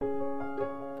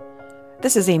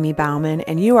This is Amy Bauman,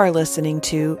 and you are listening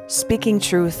to Speaking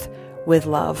Truth with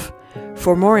Love.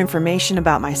 For more information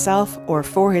about myself or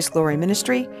For His Glory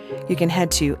Ministry, you can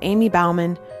head to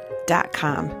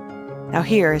amybauman.com. Now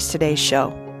here is today's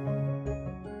show.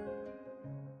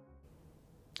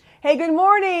 Hey, good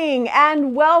morning,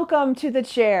 and welcome to the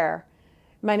chair.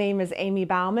 My name is Amy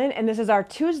Bauman, and this is our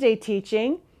Tuesday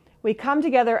teaching. We come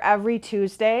together every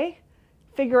Tuesday,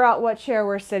 figure out what chair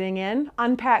we're sitting in,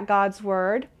 unpack God's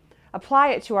Word, apply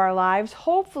it to our lives,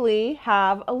 hopefully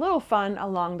have a little fun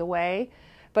along the way.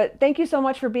 But thank you so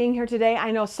much for being here today.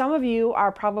 I know some of you are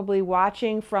probably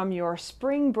watching from your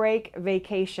spring break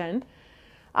vacation.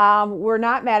 We're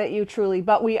not mad at you truly,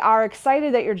 but we are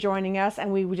excited that you're joining us,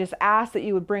 and we would just ask that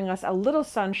you would bring us a little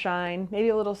sunshine, maybe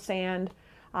a little sand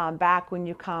back when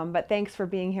you come. But thanks for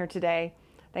being here today.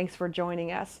 Thanks for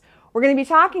joining us. We're going to be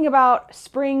talking about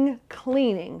spring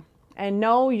cleaning. And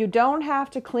no, you don't have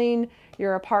to clean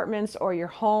your apartments or your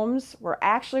homes. We're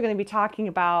actually going to be talking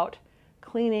about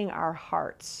cleaning our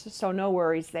hearts. So no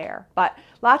worries there. But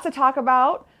lots to talk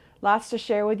about, lots to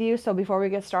share with you. So before we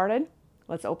get started,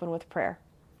 let's open with prayer.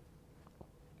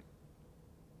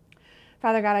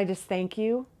 Father God, I just thank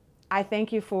you. I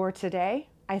thank you for today.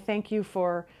 I thank you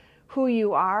for who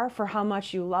you are, for how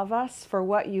much you love us, for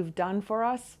what you've done for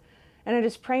us. And I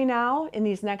just pray now in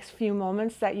these next few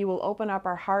moments that you will open up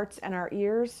our hearts and our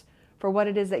ears for what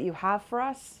it is that you have for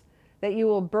us, that you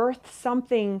will birth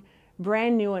something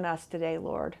brand new in us today,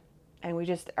 Lord. And we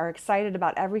just are excited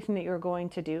about everything that you're going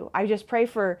to do. I just pray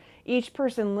for each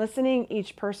person listening,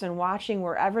 each person watching,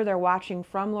 wherever they're watching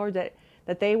from, Lord,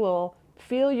 that they will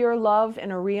feel your love in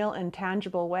a real and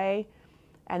tangible way,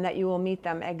 and that you will meet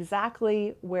them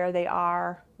exactly where they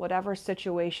are, whatever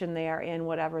situation they are in,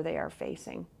 whatever they are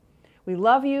facing. We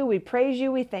love you, we praise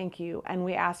you, we thank you, and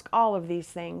we ask all of these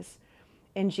things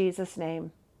in Jesus'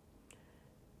 name.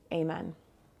 Amen.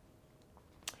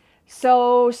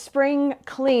 So spring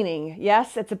cleaning,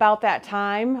 yes, it's about that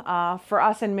time. For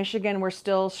us in Michigan, we're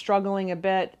still struggling a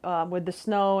bit with the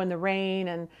snow and the rain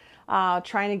and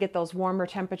trying to get those warmer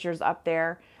temperatures up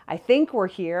there. I think we're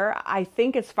here. I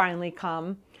think it's finally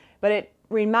come, but it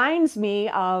reminds me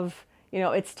of,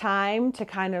 it's time to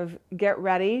kind of get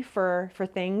ready for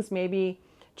things, maybe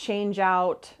change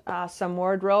out some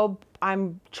wardrobe.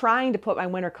 I'm trying to put my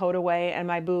winter coat away and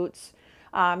my boots,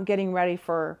 getting ready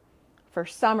for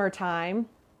summertime.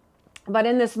 But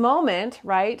in this moment,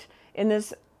 right, in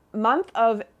this month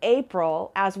of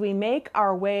April, as we make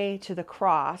our way to the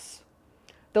cross,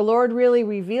 the Lord really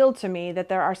revealed to me that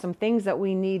there are some things that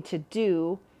we need to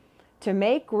do to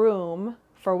make room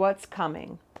for what's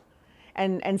coming.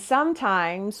 And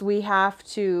sometimes we have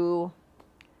to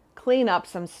clean up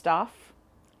some stuff,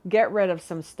 get rid of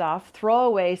some stuff, throw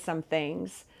away some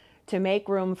things to make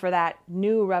room for that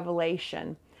new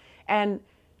revelation. And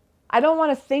I don't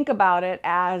want to think about it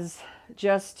as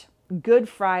just Good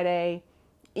Friday,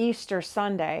 Easter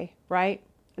Sunday, right?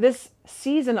 This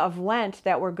season of Lent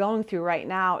that we're going through right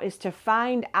now is to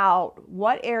find out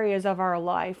what areas of our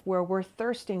life where we're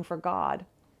thirsting for God.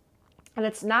 And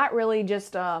it's not really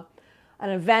just an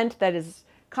event that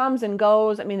comes and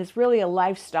goes. I mean, it's really a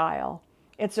lifestyle.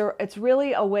 It's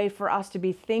really a way for us to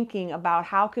be thinking about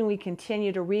how can we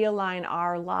continue to realign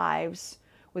our lives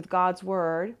with God's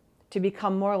Word to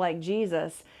become more like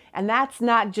Jesus. And that's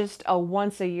not just a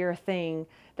once a year thing.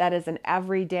 That is an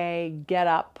everyday get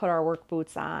up, put our work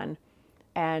boots on,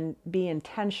 and be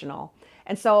intentional.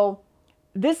 And so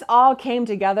this all came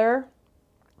together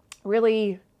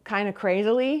really kind of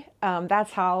crazily.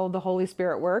 That's how the Holy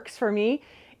Spirit works for me.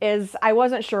 Is I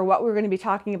wasn't sure what we were going to be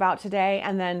talking about today.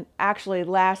 And then actually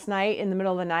last night in the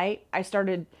middle of the night, I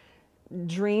started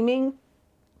dreaming,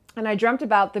 and I dreamt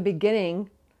about the beginning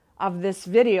of this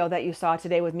video that you saw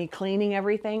today with me cleaning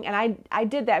everything. And I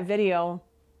did that video,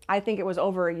 I think it was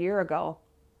over a year ago.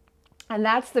 And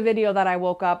that's the video that I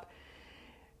woke up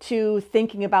to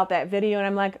thinking about that video. And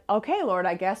I'm like, okay, Lord,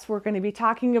 I guess we're going to be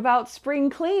talking about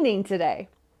spring cleaning today.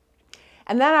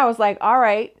 And then I was like, all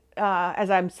right,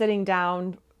 as I'm sitting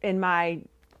down in my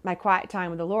quiet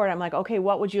time with the Lord, I'm like, okay,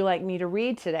 what would you like me to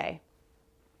read today?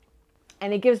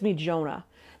 And it gives me Jonah.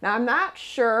 Now, I'm not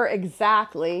sure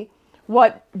exactly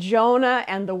what Jonah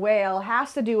and the whale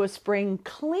has to do with spring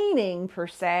cleaning per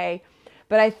se,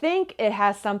 but I think it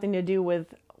has something to do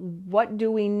with what do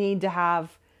we need to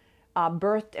have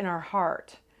birthed in our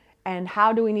heart, and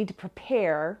how do we need to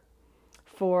prepare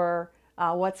for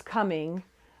what's coming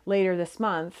later this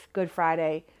month, Good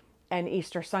Friday and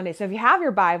Easter Sunday. So if you have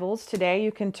your Bibles today,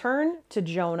 you can turn to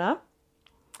Jonah,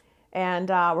 and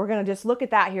we're going to just look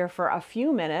at that here for a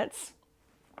few minutes.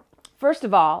 First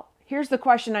of all, here's the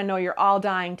question I know you're all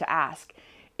dying to ask.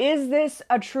 Is this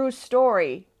a true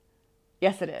story?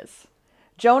 Yes, it is.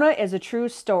 Jonah is a true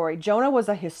story. Jonah was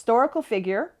a historical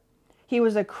figure. He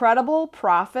was a credible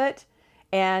prophet,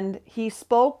 and he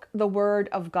spoke the word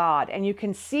of God. And you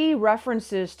can see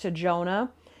references to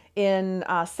Jonah in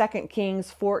 2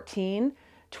 Kings 14,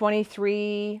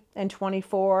 23 and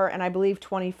 24, and I believe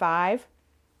 25.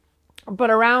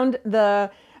 But around the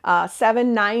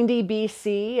 790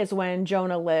 BC is when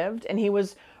Jonah lived, and he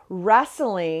was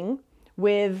wrestling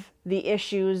with the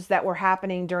issues that were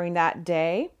happening during that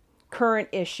day, current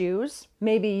issues.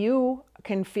 Maybe you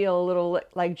can feel a little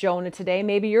like Jonah today.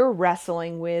 Maybe you're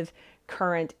wrestling with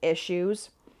current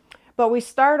issues. But we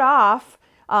start off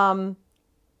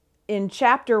in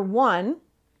chapter 1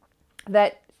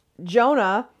 that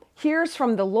Jonah hears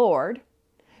from the Lord.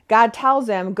 God tells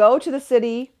him, go to the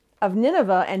city of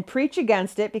Nineveh and preach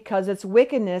against it because its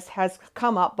wickedness has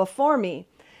come up before me.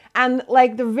 And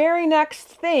like the very next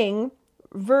thing,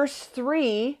 verse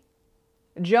 3,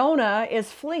 Jonah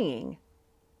is fleeing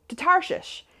to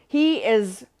Tarshish. He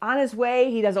is on his way.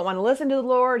 He doesn't want to listen to the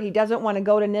Lord. He doesn't want to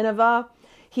go to Nineveh.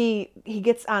 He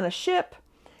gets on a ship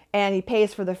and he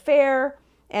pays for the fare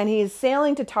and he's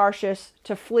sailing to Tarshish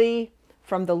to flee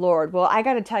from the Lord. Well, I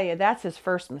got to tell you, that's his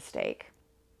first mistake.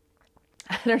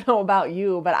 I don't know about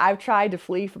you, but I've tried to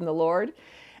flee from the Lord,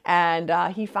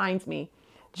 and he finds me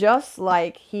just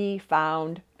like he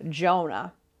found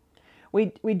Jonah.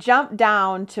 We jump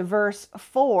down to verse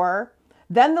 4.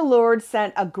 Then the Lord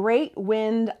sent a great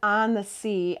wind on the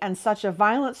sea, and such a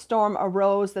violent storm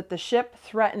arose that the ship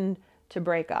threatened to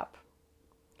break up.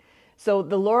 So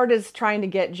the Lord is trying to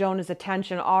get Jonah's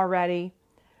attention already,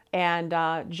 and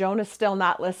Jonah's still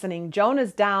not listening.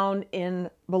 Jonah's down in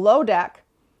below deck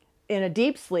in a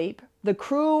deep sleep. The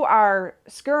crew are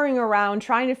scurrying around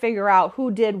trying to figure out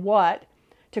who did what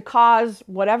to cause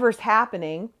whatever's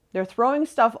happening. They're throwing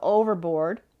stuff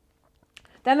overboard.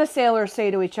 Then the sailors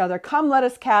say to each other, come, let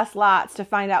us cast lots to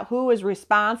find out who is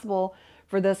responsible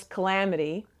for this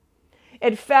calamity.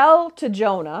 It fell to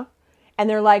Jonah, and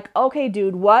they're like, okay,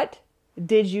 dude, what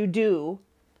did you do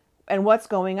and what's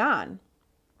going on?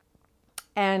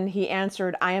 And he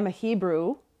answered, I am a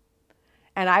Hebrew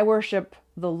and I worship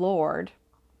the Lord,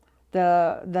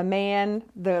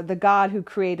 the God who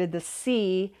created the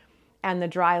sea and the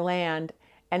dry land,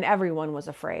 and everyone was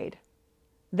afraid.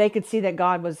 They could see that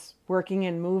God was working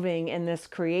and moving in this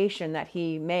creation that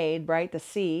he made, right, the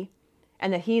sea,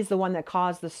 and that he's the one that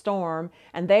caused the storm,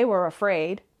 and they were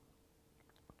afraid.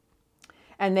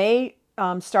 And they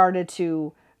started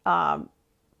to call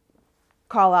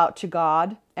out to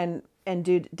God and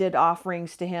did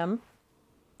offerings to him.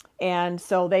 And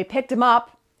so they picked him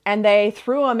up and they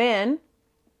threw him in,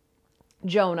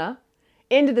 Jonah,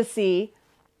 into the sea,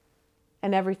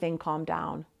 and everything calmed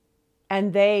down.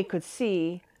 And they could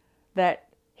see that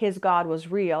his God was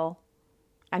real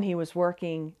and he was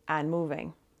working and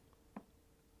moving.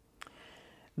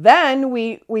 Then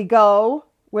we go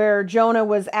where Jonah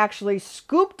was actually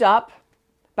scooped up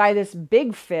by this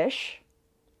big fish,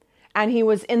 and he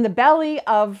was in the belly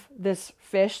of this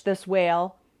fish, this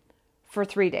whale, for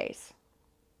 3 days.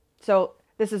 So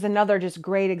this is another just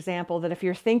great example that if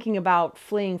you're thinking about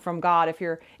fleeing from God, if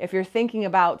you're thinking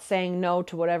about saying no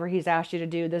to whatever he's asked you to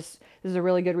do, this is a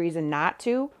really good reason not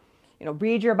to.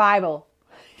 Read your Bible.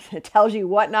 It tells you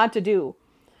what not to do.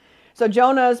 So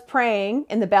Jonah is praying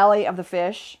in the belly of the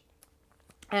fish,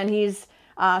 and he's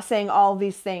saying all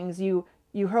these things. You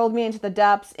hurled me into the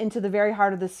depths, into the very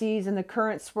heart of the seas, and the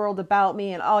current swirled about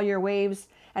me, and all your waves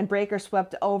and breakers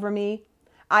swept over me.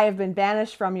 I have been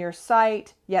banished from your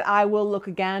sight, yet I will look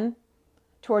again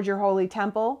toward your holy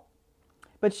temple.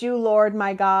 But you, Lord,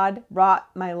 my God, brought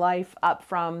my life up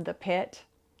from the pit.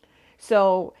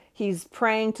 So he's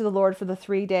praying to the Lord for the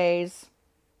 3 days.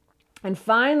 And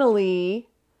finally,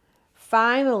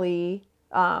 it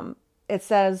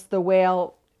says the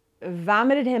whale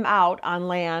vomited him out on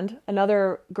land.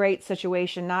 Another great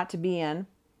situation not to be in.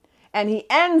 And he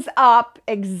ends up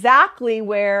exactly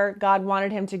where God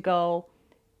wanted him to go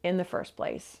in the first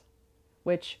place,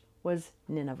 which was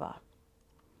Nineveh.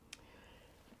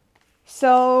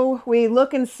 So we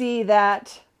look and see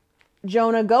that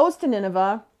Jonah goes to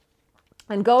Nineveh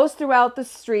and goes throughout the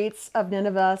streets of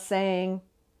Nineveh saying,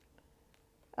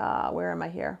 where am I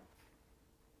here?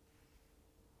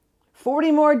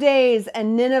 40 more days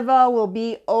and Nineveh will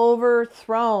be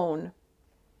overthrown.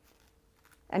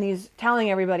 And he's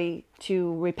telling everybody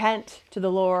to repent to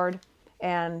the Lord,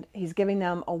 and he's giving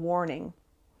them a warning.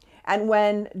 And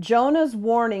when Jonah's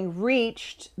warning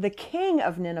reached the king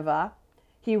of Nineveh,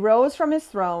 he rose from his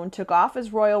throne, took off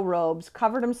his royal robes,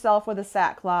 covered himself with a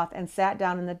sackcloth, and sat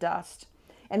down in the dust.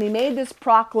 And he made this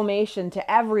proclamation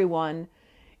to everyone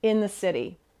in the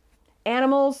city,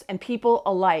 animals and people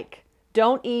alike.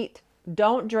 Don't eat,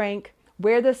 don't drink,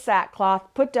 wear the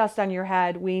sackcloth, put dust on your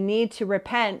head. We need to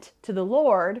repent to the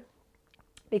Lord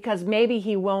because maybe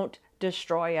he won't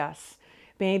destroy us.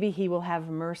 Maybe he will have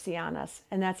mercy on us.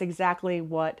 And that's exactly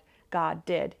what God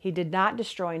did. He did not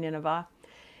destroy Nineveh,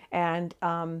 and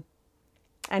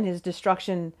his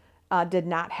destruction did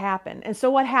not happen. And so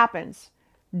what happens?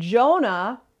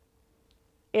 Jonah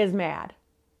is mad.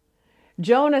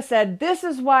 Jonah said, this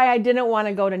is why I didn't want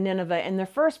to go to Nineveh in the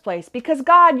first place, because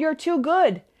God, you're too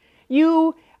good.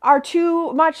 You are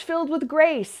too much filled with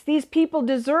grace. These people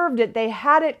deserved it. They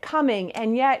had it coming,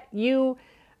 and yet you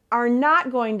are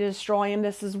not going to destroy him.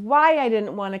 This is why I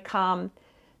didn't want to come.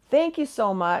 Thank you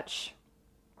so much.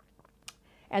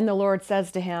 And the Lord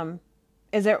says to him,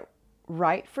 is it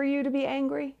right for you to be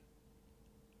angry?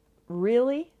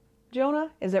 Really, Jonah?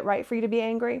 Is it right for you to be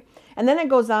angry? And then it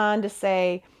goes on to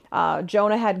say,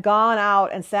 Jonah had gone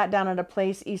out and sat down at a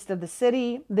place east of the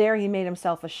city. There he made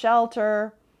himself a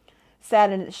shelter,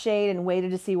 sat in its shade and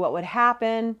waited to see what would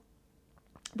happen.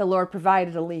 The Lord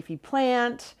provided a leafy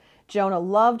plant. Jonah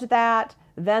loved that.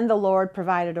 Then the Lord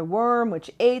provided a worm which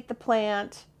ate the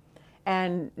plant.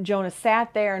 And Jonah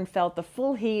sat there and felt the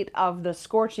full heat of the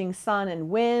scorching sun and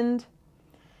wind.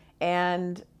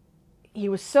 And he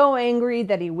was so angry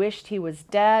that he wished he was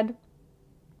dead.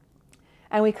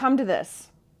 And we come to this.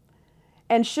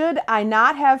 And should I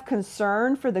not have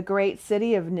concern for the great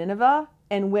city of Nineveh,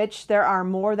 in which there are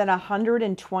more than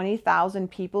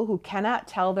 120,000 people who cannot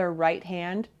tell their right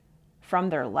hand from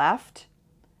their left,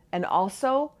 and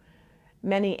also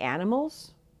many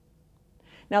animals?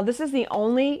 Now, this is the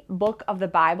only book of the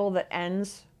Bible that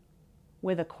ends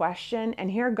with a question.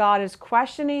 And here God is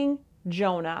questioning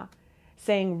Jonah,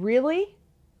 saying, really?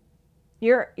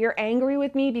 You're angry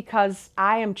with me because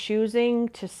I am choosing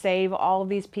to save all of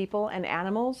these people and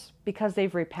animals because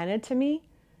they've repented to me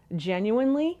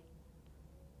genuinely?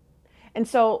 And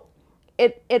so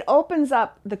it opens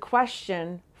up the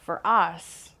question for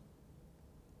us,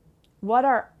 what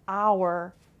are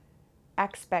our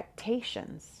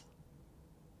expectations?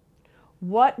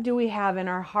 What do we have in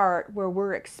our heart where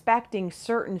we're expecting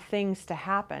certain things to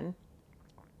happen,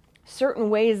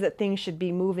 certain ways that things should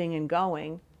be moving and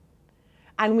going,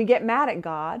 and we get mad at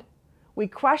God? We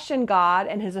question God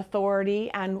and his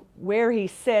authority and where he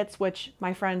sits, which,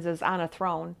 my friends, is on a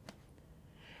throne.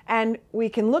 And we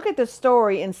can look at the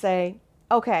story and say,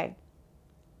 okay,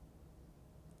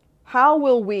 how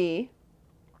will we,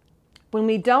 when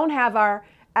we don't have our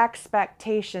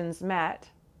expectations met,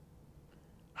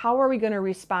 how are we going to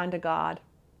respond to God?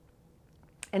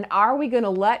 And are we going to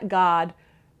let God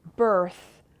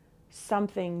birth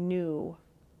something new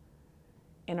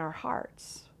in our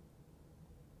hearts?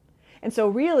 And so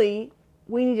really,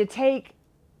 we need to take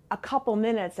a couple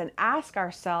minutes and ask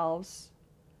ourselves,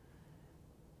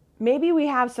 maybe we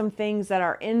have some things that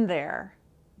are in there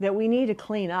that we need to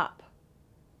clean up.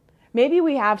 Maybe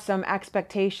we have some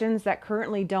expectations that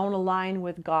currently don't align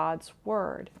with God's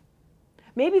word.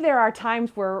 Maybe there are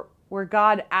times where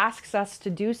God asks us to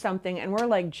do something and we're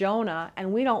like Jonah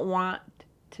and we don't want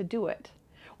to do it.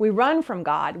 We run from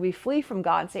God, we flee from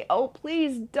God and say, oh,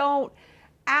 please don't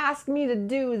ask me to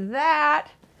do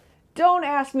that. Don't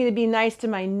ask me to be nice to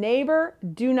my neighbor.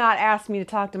 Do not ask me to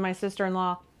talk to my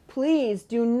sister-in-law. Please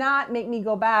do not make me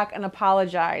go back and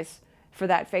apologize for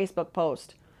that Facebook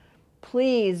post.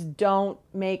 Please don't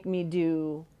make me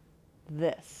do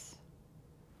this.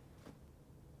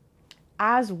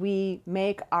 As we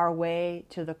make our way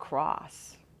to the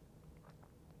cross,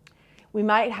 we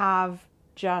might have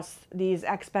just these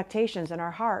expectations in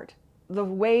our heart. The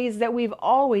ways that we've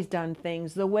always done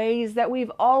things, the ways that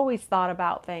we've always thought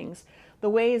about things, the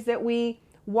ways that we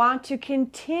want to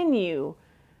continue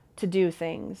to do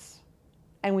things.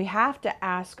 And we have to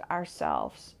ask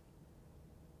ourselves,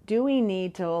 do we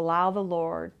need to allow the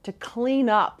Lord to clean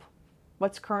up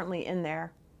what's currently in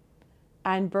there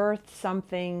and birth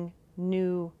something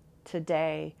new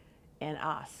today in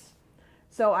us?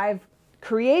 So I've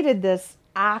created this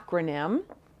acronym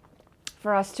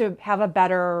for us to have a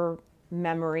better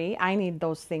memory. I need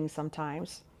those things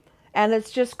sometimes. And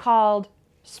it's just called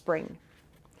SPRING.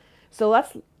 So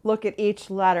let's look at each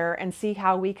letter and see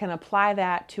how we can apply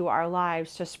that to our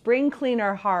lives to spring clean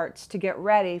our hearts to get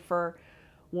ready for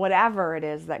whatever it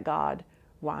is that God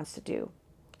wants to do.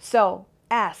 So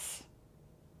S,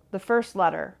 the first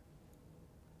letter,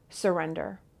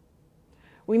 surrender.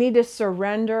 We need to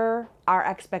surrender our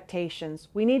expectations.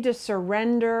 We need to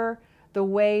surrender the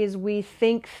ways we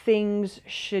think things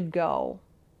should go.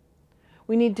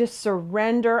 We need to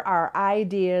surrender our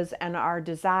ideas and our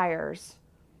desires.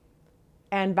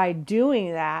 And by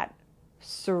doing that,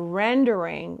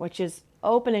 surrendering, which is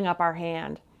opening up our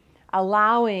hand,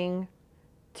 allowing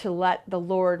to let the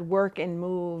Lord work and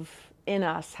move in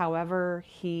us however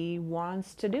He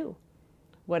wants to do,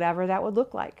 whatever that would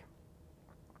look like.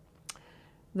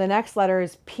 The next letter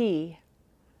is P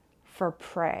for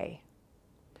pray.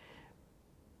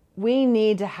 We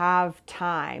need to have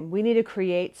time. We need to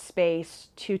create space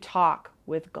to talk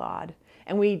with God.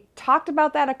 And we talked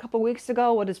about that a couple weeks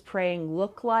ago. What does praying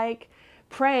look like?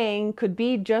 Praying could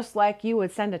be just like you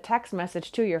would send a text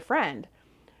message to your friend.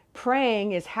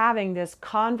 Praying is having this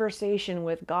conversation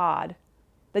with God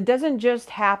that doesn't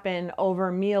just happen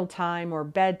over mealtime or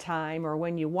bedtime or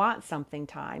when you want something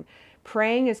time.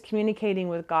 Praying is communicating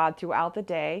with God throughout the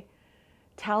day,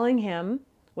 telling Him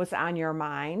what's on your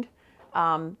mind,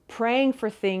 praying for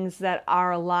things that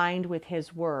are aligned with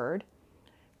His Word,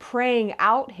 praying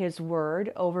out His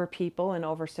Word over people and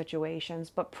over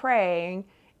situations. But praying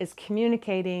is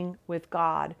communicating with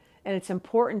God. And it's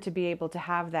important to be able to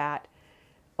have that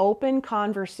open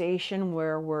conversation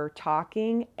where we're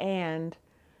talking and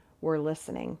we're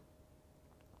listening.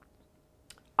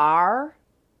 R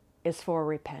is for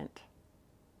repent.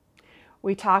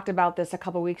 We talked about this a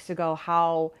couple weeks ago,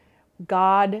 how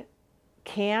God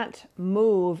can't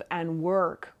move and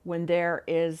work when there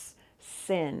is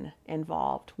sin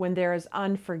involved, when there is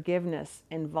unforgiveness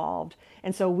involved.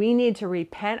 And so we need to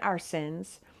repent our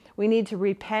sins. We need to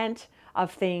repent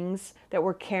of things that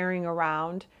we're carrying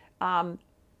around,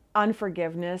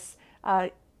 unforgiveness,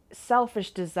 selfish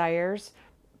desires,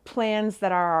 plans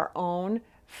that are our own,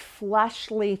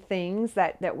 fleshly things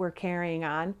that we're carrying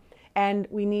on. And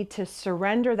we need to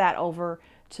surrender that over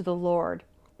to the Lord.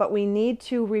 But we need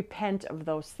to repent of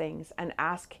those things and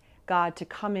ask God to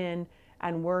come in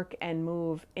and work and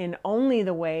move in only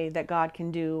the way that God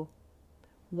can do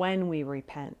when we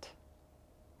repent.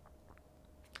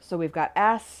 So we've got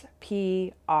S,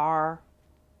 P, R.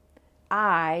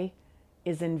 I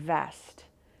is invest.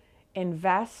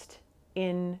 Invest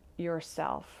in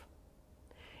yourself.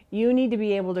 You need to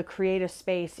be able to create a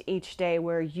space each day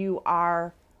where you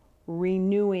are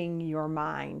renewing your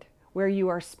mind, where you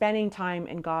are spending time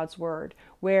in God's Word,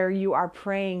 where you are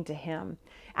praying to Him.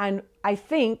 And I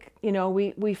think,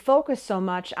 we focus so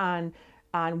much on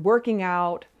working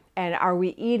out and are we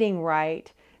eating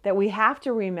right, that we have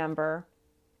to remember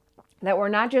that we're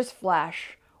not just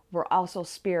flesh, we're also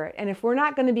spirit. And if we're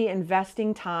not going to be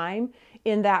investing time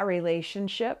in that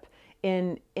relationship,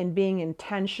 in being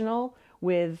intentional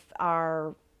with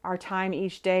our time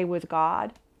each day with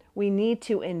God, we need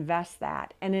to invest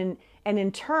that. And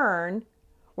in turn,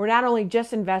 we're not only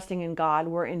just investing in God,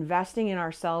 we're investing in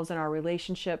ourselves and our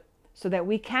relationship so that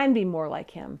we can be more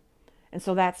like Him. And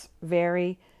so that's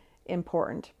very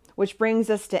important. Which brings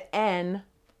us to N,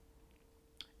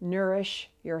 nourish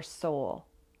your soul.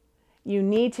 You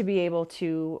need to be able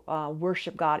to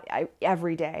worship God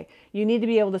every day. You need to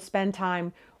be able to spend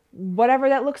time, whatever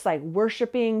that looks like,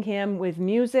 worshiping Him with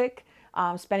music,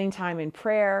 spending time in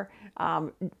prayer,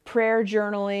 prayer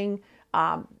journaling,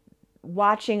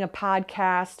 watching a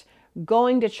podcast,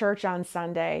 going to church on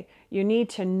Sunday. You need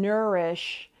to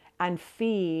nourish and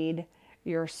feed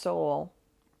your soul.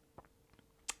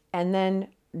 And then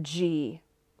G,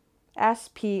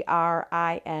 SPRING.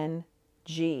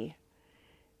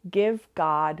 Give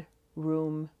God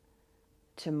room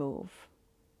to move.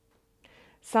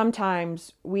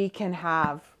 Sometimes we can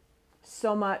have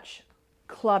so much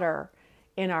clutter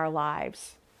in our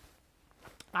lives.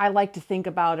 I like to think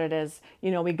about it as,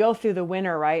 we go through the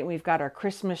winter, right? And we've got our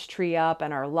Christmas tree up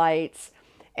and our lights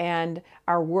and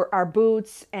our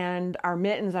boots and our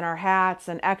mittens and our hats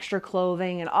and extra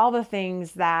clothing and all the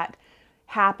things that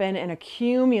happen and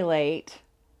accumulate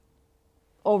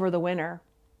over the winter.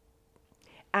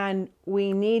 And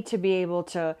we need to be able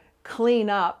to clean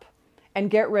up and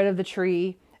get rid of the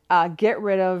tree, get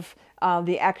rid of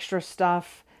the extra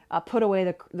stuff, put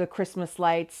away the Christmas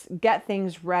lights, get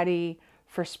things ready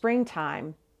for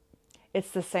springtime.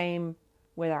 It's the same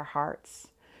with our hearts.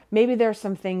 Maybe there's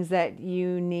some things that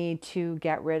you need to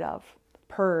get rid of,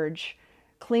 purge,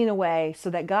 clean away so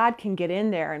that God can get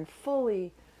in there and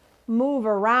fully move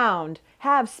around,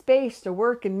 have space to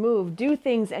work and move, do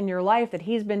things in your life that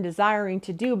He's been desiring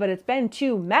to do, but it's been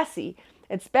too messy.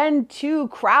 It's been too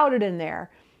crowded in there.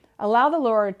 Allow the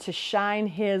Lord to shine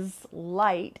His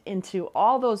light into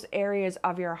all those areas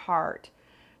of your heart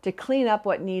to clean up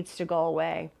what needs to go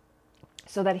away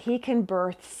so that He can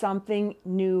birth something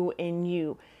new in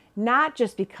you. Not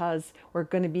just because we're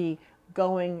going to be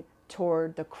going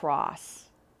toward the cross,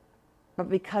 but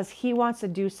because He wants to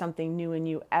do something new in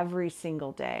you every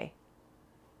single day.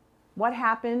 What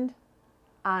happened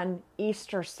on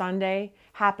Easter Sunday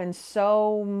happened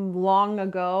so long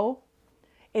ago.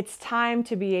 It's time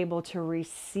to be able to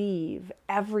receive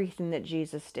everything that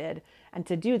Jesus did. And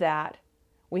to do that,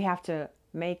 we have to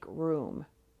make room.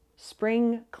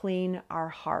 Spring clean our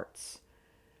hearts.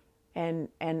 And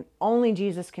only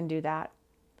Jesus can do that.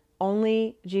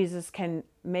 Only Jesus can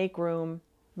make room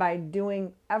by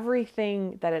doing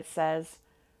everything that it says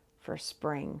for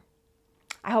spring.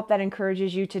 I hope that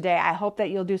encourages you today. I hope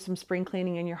that you'll do some spring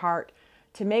cleaning in your heart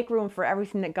to make room for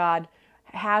everything that God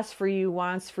has for you,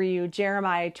 wants for you.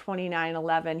 Jeremiah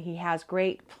 29:11, He has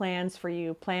great plans for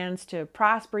you, plans to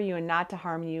prosper you and not to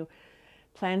harm you,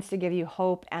 plans to give you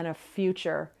hope and a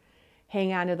future.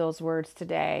 Hang on to those words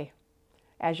today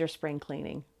as you're spring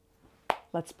cleaning.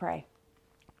 Let's pray.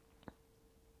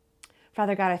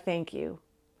 Father God, I thank you.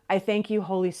 I thank you,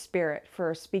 Holy Spirit,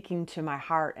 for speaking to my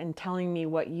heart and telling me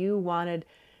what you wanted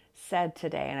said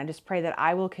today. And I just pray that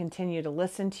I will continue to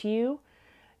listen to you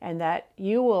and that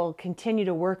you will continue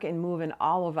to work and move in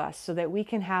all of us so that we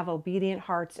can have obedient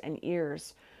hearts and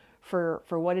ears for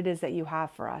what it is that you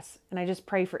have for us. And I just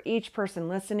pray for each person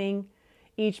listening,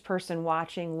 each person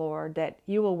watching, Lord, that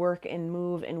you will work and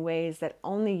move in ways that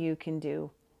only you can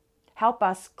do. Help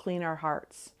us clean our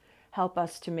hearts. Help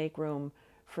us to make room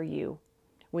for you.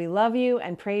 We love you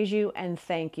and praise you and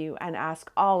thank you and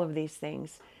ask all of these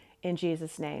things in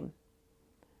Jesus' name.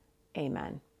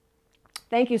 Amen.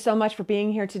 Thank you so much for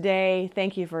being here today.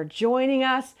 Thank you for joining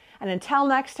us. And until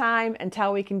next time,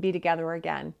 until we can be together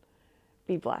again,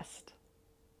 be blessed.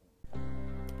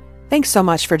 Thanks so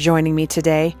much for joining me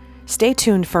today. Stay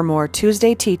tuned for more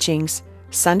Tuesday teachings,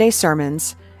 Sunday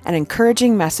sermons, and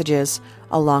encouraging messages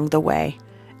along the way.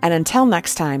 And until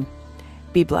next time,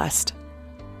 be blessed.